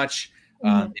charge as much.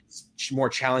 It's more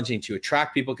challenging to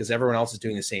attract people because everyone else is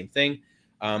doing the same thing.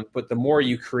 But the more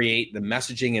you create the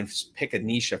messaging and pick a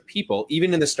niche of people,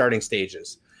 even in the starting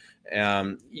stages,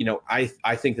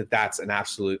 I think that that's an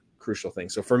absolute crucial thing.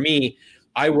 So for me,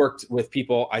 I worked with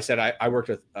people. I said I worked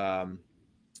with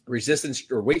resistance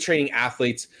or weight training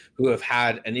athletes who have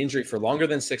had an injury for longer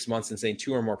than 6 months and saying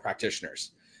 2 or more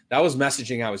practitioners. That was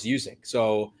messaging I was using.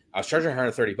 So I was charging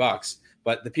 $130,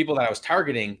 but the people that I was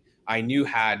targeting, I knew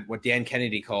had what Dan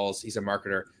Kennedy calls, he's a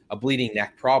marketer, a bleeding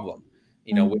neck problem,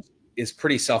 which is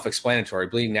pretty self-explanatory.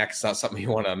 Bleeding neck is not something you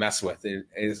want to mess with,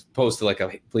 as opposed to like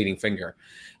a bleeding finger.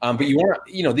 But you want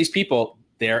to, these people,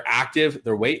 they're active,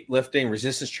 they're weightlifting,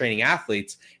 resistance training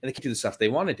athletes, and they can do the stuff they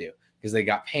want to do because they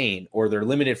got pain or they're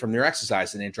limited from their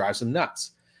exercise and it drives them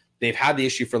nuts. They've had the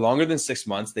issue for longer than 6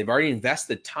 months. They've already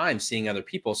invested time seeing other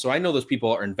people. So I know those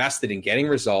people are invested in getting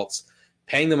results,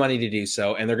 paying the money to do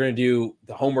so, and they're going to do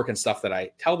the homework and stuff that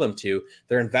I tell them to.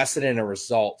 They're invested in a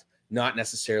result, not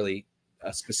necessarily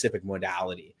a specific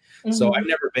modality. So I've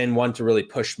never been one to really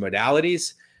push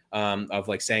modalities of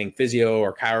like saying physio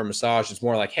or chiro massage. It's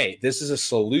more like, hey, this is a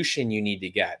solution you need to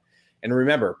get. And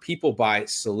remember, people buy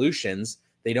solutions.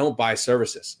 They don't buy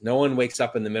services. No one wakes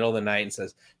up in the middle of the night and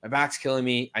says, my back's killing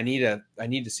me. I need to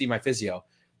see my physio.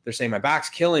 They're saying my back's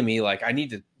killing me. Like I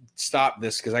need to stop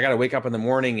this because I got to wake up in the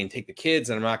morning and take the kids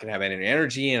and I'm not going to have any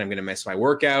energy and I'm going to miss my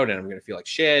workout and I'm going to feel like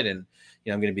shit. And,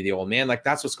 I'm going to be the old man. Like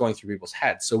that's what's going through people's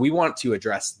heads. So we want to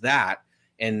address that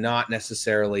and not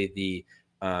necessarily the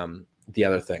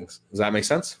other things. Does that make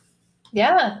sense?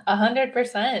 Yeah,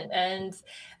 100%. And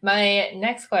my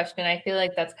next question, I feel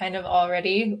like that's kind of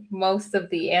already most of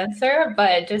the answer,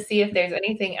 but just see if there's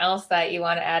anything else that you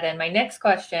want to add in. My next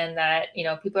question that,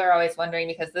 people are always wondering,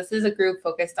 because this is a group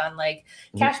focused on like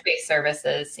cash-based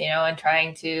services, and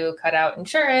trying to cut out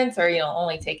insurance or,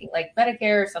 only taking like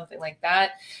Medicare or something like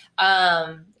that.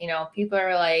 People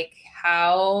are like,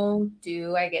 how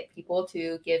do I get people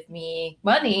to give me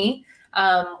money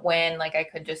when like I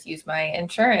could just use my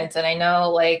insurance? And I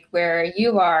know like where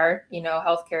you are,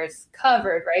 healthcare is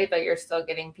covered, right? But you're still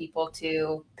getting people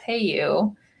to pay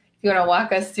you. If you want to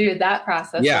walk us through that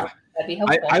process, yeah, that'd be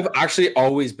helpful. I've actually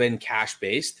always been cash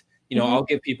based. I'll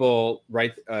give people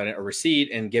a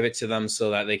receipt and give it to them so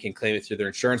that they can claim it through their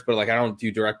insurance. But like, I don't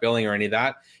do direct billing or any of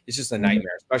that. It's just a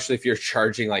nightmare, especially if you're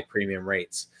charging like premium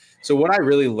rates. So what I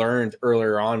really learned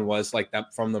earlier on was like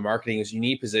that from the marketing is you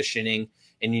need positioning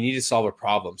and you need to solve a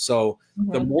problem. So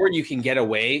the more you can get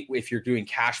away, if you're doing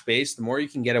cash based, the more you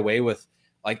can get away with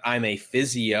like, I'm a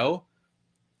physio,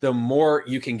 the more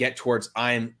you can get towards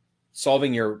I'm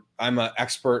an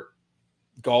expert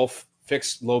golf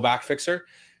low back fixer,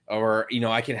 or,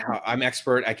 I'm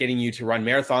expert at getting you to run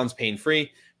marathons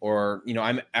pain-free, or,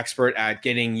 I'm expert at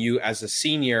getting you as a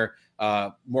senior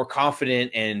more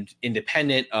confident and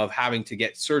independent of having to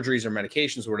get surgeries or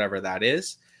medications or whatever that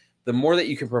is. The more that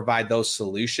you can provide those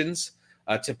solutions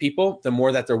to people, the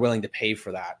more that they're willing to pay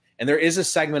for that. And there is a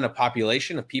segment of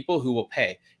population of people who will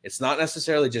pay. It's not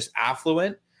necessarily just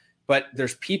affluent, but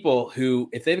there's people who,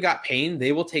 if they've got pain,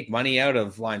 they will take money out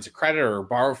of lines of credit or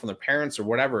borrow from their parents or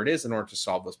whatever it is in order to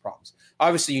solve those problems.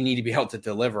 Obviously, you need to be able to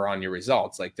deliver on your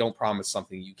results. Like, don't promise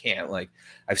something you can't. Like,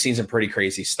 I've seen some pretty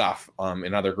crazy stuff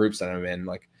in other groups that I'm in,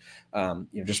 like,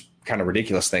 just kind of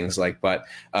ridiculous things. Like, but,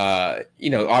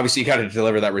 obviously you got to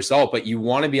deliver that result, but you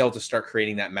want to be able to start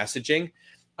creating that messaging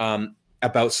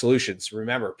about solutions.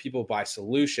 Remember, people buy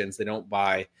solutions. They don't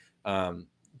buy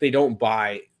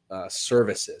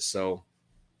services. So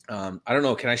I don't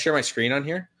know. Can I share my screen on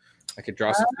here? I could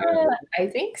draw something. I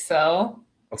think so.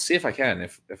 I'll see if I can.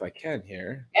 If I can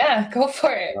here. Yeah, go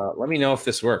for it. Let me know if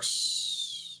this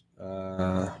works.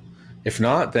 If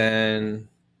not, then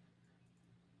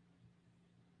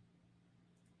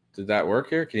did that work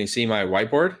here? Can you see my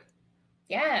whiteboard?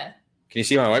 Yeah. Can you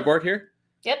see my whiteboard here?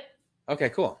 Yep. Okay,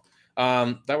 cool.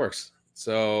 That works.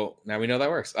 So now we know that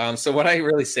works. So what I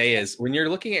really say is when you're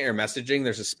looking at your messaging,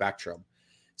 there's a spectrum.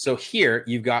 So here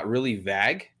you've got really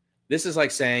vague. This is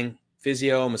like saying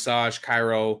physio, massage,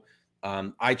 chiro,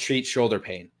 I treat shoulder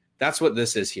pain. That's what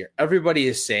this is here. Everybody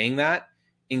is saying that,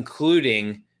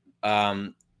 including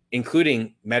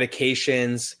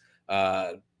medications,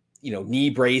 knee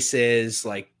braces,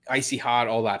 like icy hot,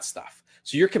 all that stuff.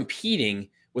 So you're competing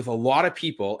with a lot of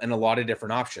people and a lot of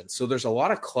different options. So there's a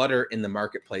lot of clutter in the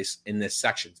marketplace in this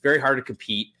section. It's very hard to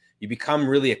compete. You become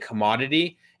really a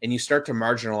commodity and you start to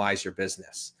marginalize your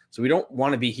business. So we don't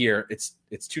want to be here. It's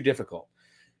too difficult.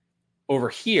 Over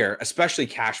here, especially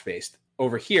cash-based,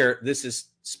 over here, this is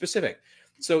specific.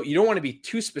 So you don't want to be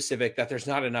too specific that there's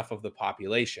not enough of the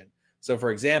population. So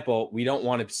for example, we don't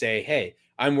want to say, hey,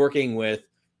 I'm working with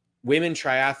women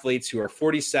triathletes who are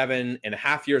 47 and a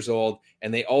half years old,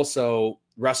 and they also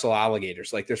wrestle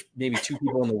alligators. Like there's maybe 2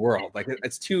 people in the world. Like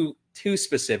it's too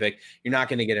specific. You're not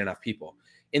going to get enough people.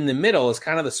 In the middle is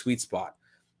kind of the sweet spot.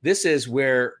 This is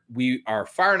where we are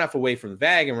far enough away from the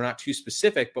vague and we're not too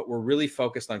specific, but we're really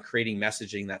focused on creating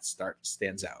messaging that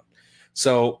stands out.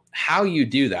 So how you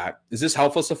do that, is this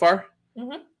helpful so far?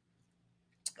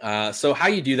 Mm-hmm. So how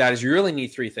you do that is you really need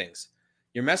 3 things.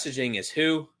 Your messaging is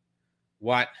who,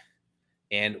 what,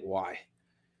 and why.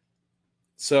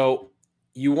 So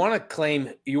you want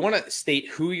to state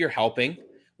who you're helping,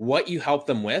 what you help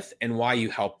them with, and why you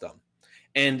help them.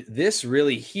 And this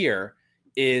really here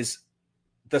is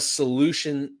the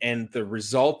solution and the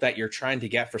result that you're trying to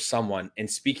get for someone and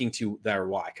speaking to their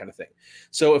why kind of thing.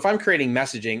 So if I'm creating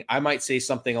messaging, I might say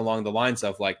something along the lines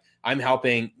of like, I'm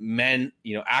helping men,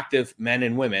 active men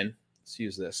and women. Let's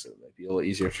use this. It might be a little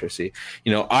easier to see.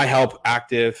 I help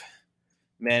active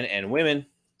men and women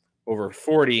over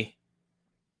 40.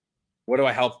 What do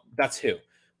I help? That's who.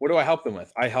 What do I help them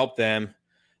with? I help them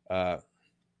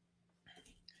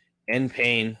end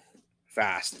pain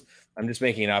fast. I'm just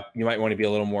making it up. You might want to be a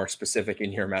little more specific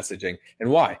in your messaging and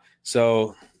why.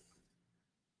 So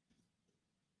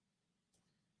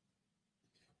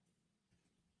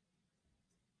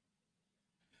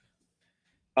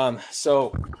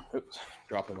oops,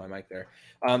 dropping my mic there.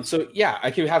 So yeah,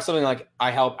 I could have something like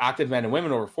I help active men and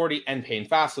women over 40 end pain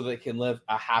fast so they can live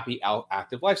a happy,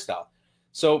 active lifestyle.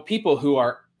 So people who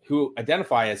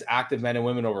identify as active men and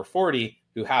women over 40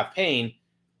 who have pain,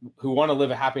 who want to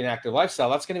live a happy and active lifestyle,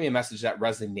 that's going to be a message that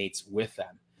resonates with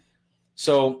them.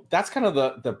 So that's kind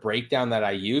of the breakdown that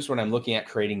I use when I'm looking at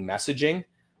creating messaging.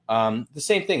 The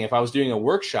same thing, if I was doing a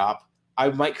workshop, I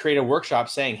might create a workshop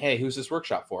saying, hey, who's this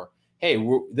workshop for? Hey,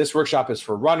 this workshop is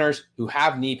for runners who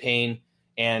have knee pain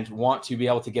and want to be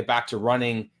able to get back to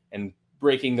running and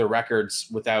breaking their records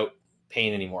without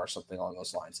pain anymore, something along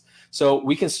those lines. So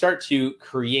we can start to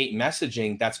create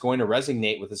messaging that's going to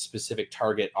resonate with a specific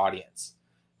target audience.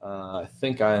 I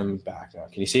think I'm back now.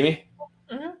 Can you see me?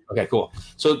 Mm-hmm. Okay, cool.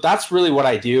 So that's really what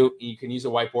I do. You can use a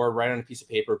whiteboard, write on a piece of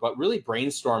paper, but really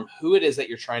brainstorm who it is that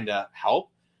you're trying to help,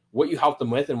 what you help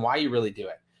them with, and why you really do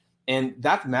it. And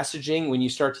that messaging, when you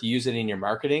start to use it in your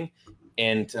marketing,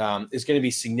 and is going to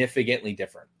be significantly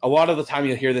different. A lot of the time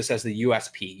you'll hear this as the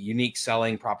USP, unique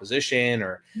selling proposition,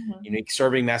 or unique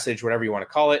serving message, whatever you want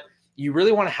to call it. You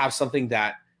really want to have something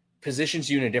that positions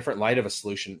you in a different light of a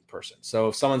solution person. So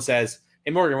if someone says,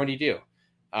 hey, Morgan, what do you do?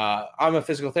 I'm a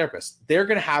physical therapist. They're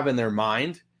going to have in their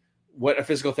mind what a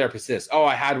physical therapist is. Oh,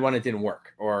 I had one, it didn't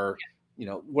work, or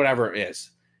whatever it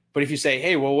is. But if you say,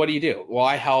 hey, well, what do you do? Well,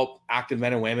 I help active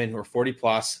men and women who are 40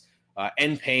 plus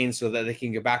end pain so that they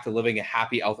can get back to living a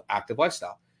happy, active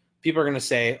lifestyle. People are going to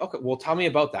say, okay, well, tell me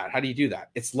about that. How do you do that?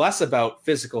 It's less about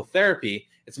physical therapy.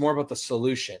 It's more about the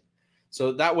solution.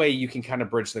 So that way you can kind of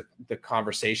bridge the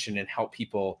conversation and help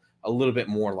people a little bit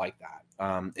more like that.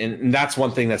 And that's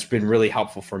one thing that's been really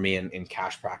helpful for me in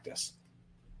cash practice.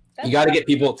 You got to get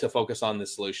people to focus on the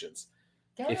solutions.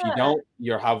 Yeah. If you don't,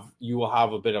 you will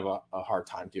have a bit of a hard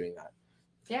time doing that.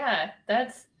 Yeah,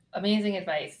 that's amazing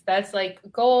advice. That's like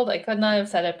gold. I could not have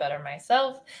said it better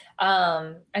myself.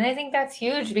 And I think that's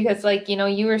huge because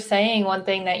you were saying one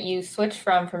thing that you switched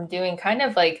from doing kind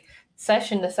of like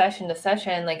session to session to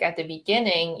session, like at the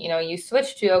beginning, you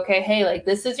switch to, okay, hey, like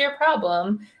this is your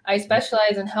problem. I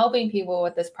specialize in helping people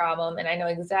with this problem and I know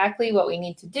exactly what we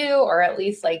need to do, or at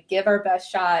least like give our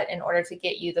best shot in order to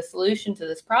get you the solution to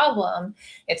this problem.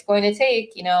 It's going to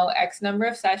take, X number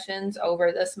of sessions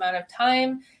over this amount of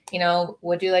time.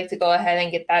 Would you like to go ahead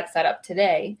and get that set up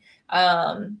today?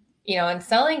 And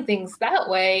selling things that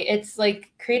way, it's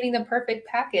like creating the perfect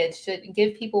package to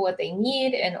give people what they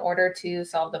need in order to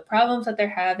solve the problems that they're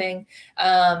having.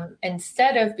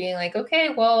 Instead of being like, okay,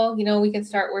 well, we can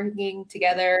start working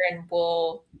together and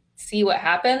we'll see what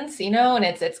happens, and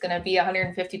it's going to be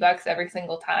 $150 every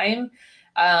single time.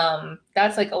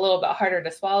 That's like a little bit harder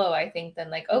to swallow, I think, than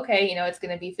like, okay, it's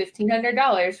going to be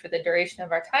 $1,500 for the duration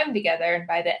of our time together. And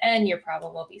by the end, your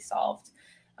problem will be solved.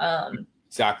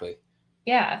 Exactly.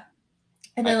 Yeah.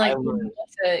 And then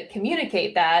to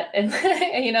communicate that and,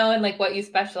 and like what you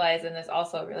specialize in is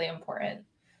also really important.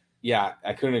 Yeah,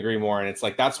 I couldn't agree more. And it's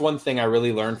like, that's one thing I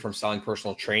really learned from selling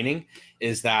personal training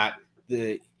is that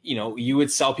you would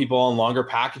sell people on longer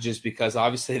packages because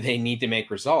obviously they need to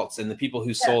make results. And the people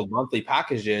who sold monthly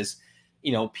packages,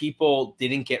 people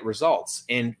didn't get results.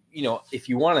 And, if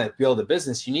you want to build a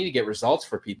business, you need to get results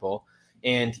for people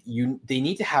and they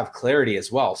need to have clarity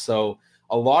as well. So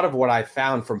a lot of what I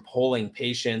found from polling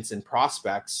patients and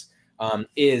prospects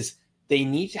is they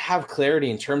need to have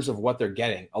clarity in terms of what they're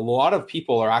getting. A lot of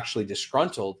people are actually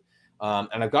disgruntled.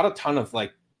 And I've got a ton of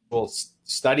like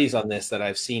studies on this that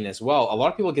I've seen as well. A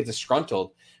lot of people get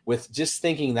disgruntled with just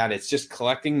thinking that it's just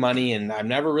collecting money and I'm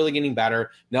never really getting better.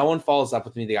 No one follows up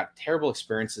with me. They got terrible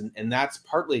experience. And that's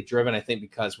partly driven, I think,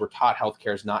 because we're taught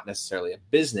healthcare is not necessarily a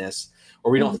business,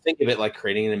 or we don't think of it like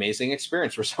creating an amazing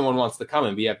experience where someone wants to come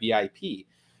and be a VIP.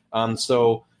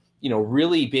 So,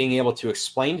 really being able to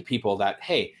explain to people that,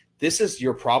 hey, this is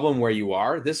your problem where you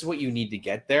are. This is what you need to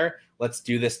get there. Let's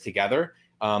do this together.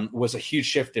 Was a huge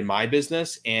shift in my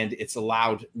business, and it's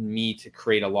allowed me to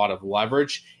create a lot of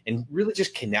leverage and really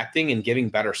just connecting and giving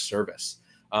better service.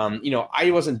 I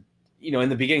wasn't, in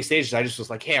the beginning stages, I just was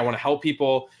like, hey, I want to help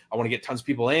people. I want to get tons of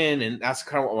people in. And that's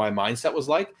kind of what my mindset was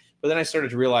like. But then I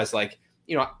started to realize, like,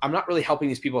 I'm not really helping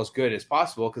these people as good as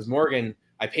possible, because Morgan,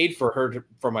 I paid for her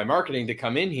for my marketing to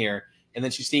come in here, and then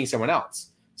she's seeing someone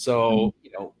else. So,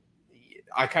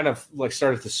 I kind of like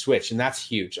started to switch, and that's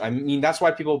huge. I mean, that's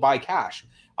why people buy cash.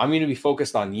 I'm going to be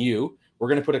focused on you. We're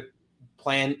going to put a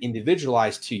plan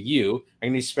individualized to you. I'm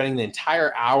going to be spending the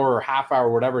entire hour or half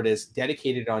hour, whatever it is,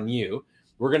 dedicated on you.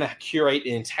 We're going to curate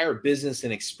an entire business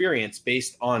and experience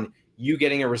based on you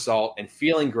getting a result and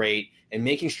feeling great and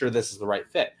making sure this is the right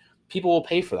fit. People will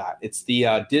pay for that. It's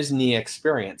the Disney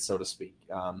experience, so to speak.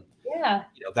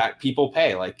 That people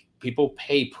pay. Like, people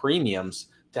pay premiums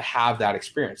to have that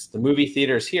experience. The movie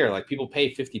theaters here, like, people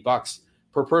pay $50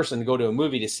 per person to go to a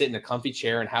movie, to sit in a comfy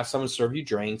chair and have someone serve you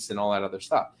drinks and all that other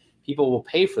stuff. People will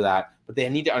pay for that, but they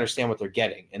need to understand what they're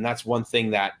getting. And that's one thing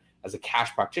that, as a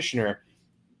cash practitioner,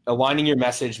 aligning your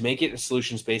message, make it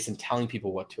solutions-based, and telling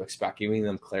people what to expect, giving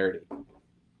them clarity.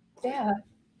 Yeah,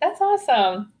 that's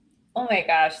awesome. Oh my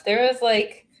gosh, there was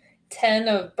like 10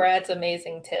 of Brad's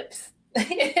amazing tips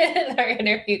in our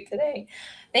interview today.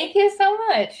 Thank you so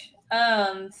much.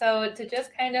 So to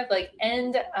just kind of like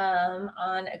end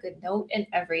on a good note and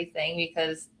everything,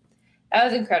 because that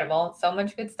was incredible. So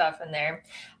much good stuff in there.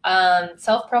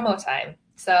 Self-promo time.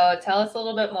 So tell us a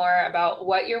little bit more about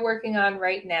what you're working on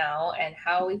right now and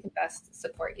how we can best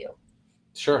support you.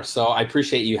 Sure. So I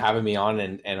appreciate you having me on,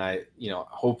 and I,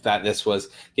 hope that this was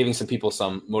giving some people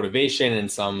some motivation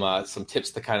and some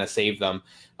tips to kind of save them,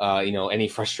 any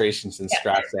frustrations and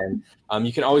stress. And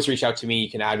you can always reach out to me.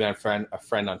 You can add me on a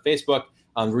friend on Facebook.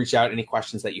 Reach out, any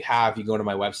questions that you have. You can go to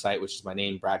my website, which is my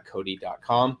name,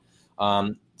 bradcote.com.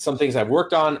 Some things I've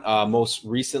worked on. Most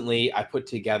recently, I put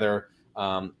together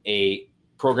a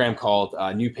program called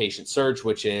New Patient Surge,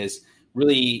 which is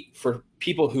really for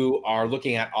people who are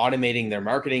looking at automating their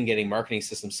marketing, getting marketing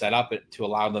systems set up to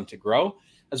allow them to grow,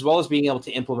 as well as being able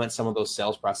to implement some of those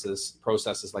sales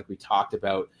processes like we talked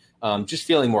about, just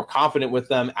feeling more confident with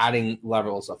them, adding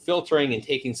levels of filtering, and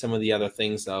taking some of the other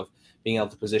things of being able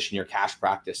to position your cash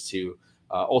practice to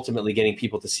ultimately getting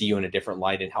people to see you in a different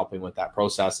light and helping with that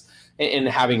process and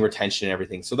having retention and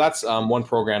everything. So that's one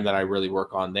program that I really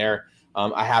work on there.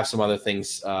 I have some other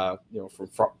things, from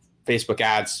Facebook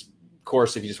ads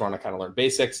course, if you just want to kind of learn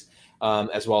basics,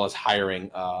 as well as hiring.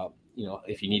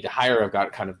 If you need to hire, I've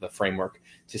got kind of the framework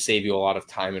to save you a lot of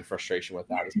time and frustration with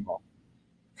that as well.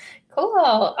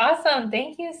 Cool. Awesome.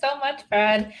 Thank you so much,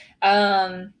 Brad.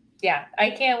 I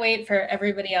can't wait for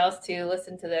everybody else to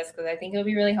listen to this, because I think it'll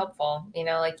be really helpful,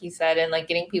 like you said, and like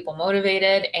getting people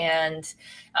motivated and,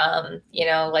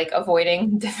 like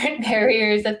avoiding different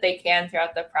barriers if they can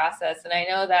throughout the process. And I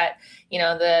know that,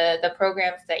 the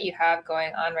programs that you have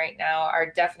going on right now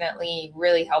are definitely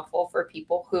really helpful for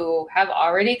people who have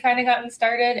already kind of gotten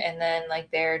started, and then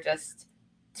like they're just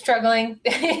struggling,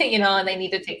 and they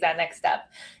need to take that next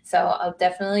step. So I'll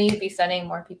definitely be sending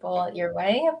more people your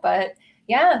way. But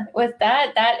yeah, with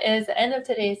that is the end of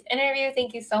today's interview.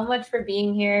 Thank you so much for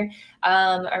being here.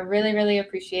 I really, really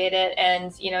appreciate it.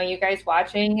 And, you guys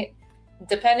watching,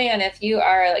 depending on if you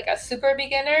are like a super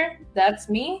beginner, that's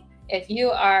me. If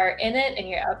you are in it and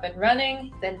you're up and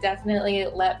running, then definitely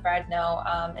let Brad know.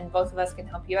 And both of us can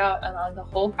help you out along the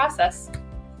whole process.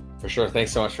 For sure.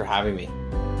 Thanks so much for having me.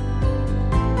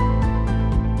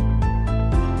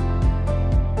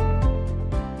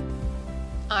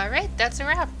 All right, that's a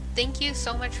wrap. Thank you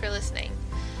so much for listening.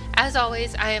 As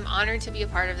always, I am honored to be a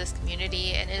part of this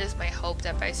community, and it is my hope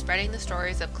that by spreading the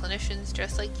stories of clinicians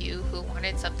just like you who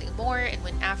wanted something more and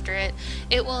went after it,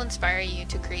 it will inspire you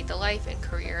to create the life and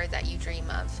career that you dream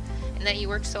of and that you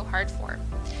worked so hard for.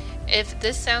 If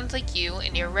this sounds like you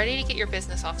and you're ready to get your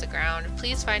business off the ground,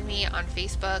 please find me on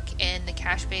Facebook in the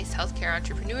Cash-Based Healthcare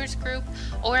Entrepreneurs group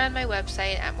or on my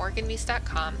website at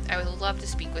morganmeese.com. I would love to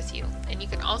speak with you. And you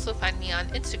can also find me on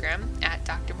Instagram at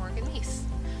Dr. Morgan Meese.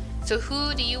 So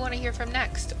who do you want to hear from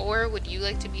next? Or would you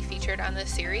like to be featured on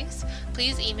this series?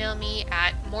 Please email me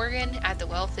at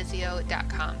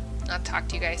morgan@thewellphysio.com. I'll talk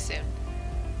to you guys soon.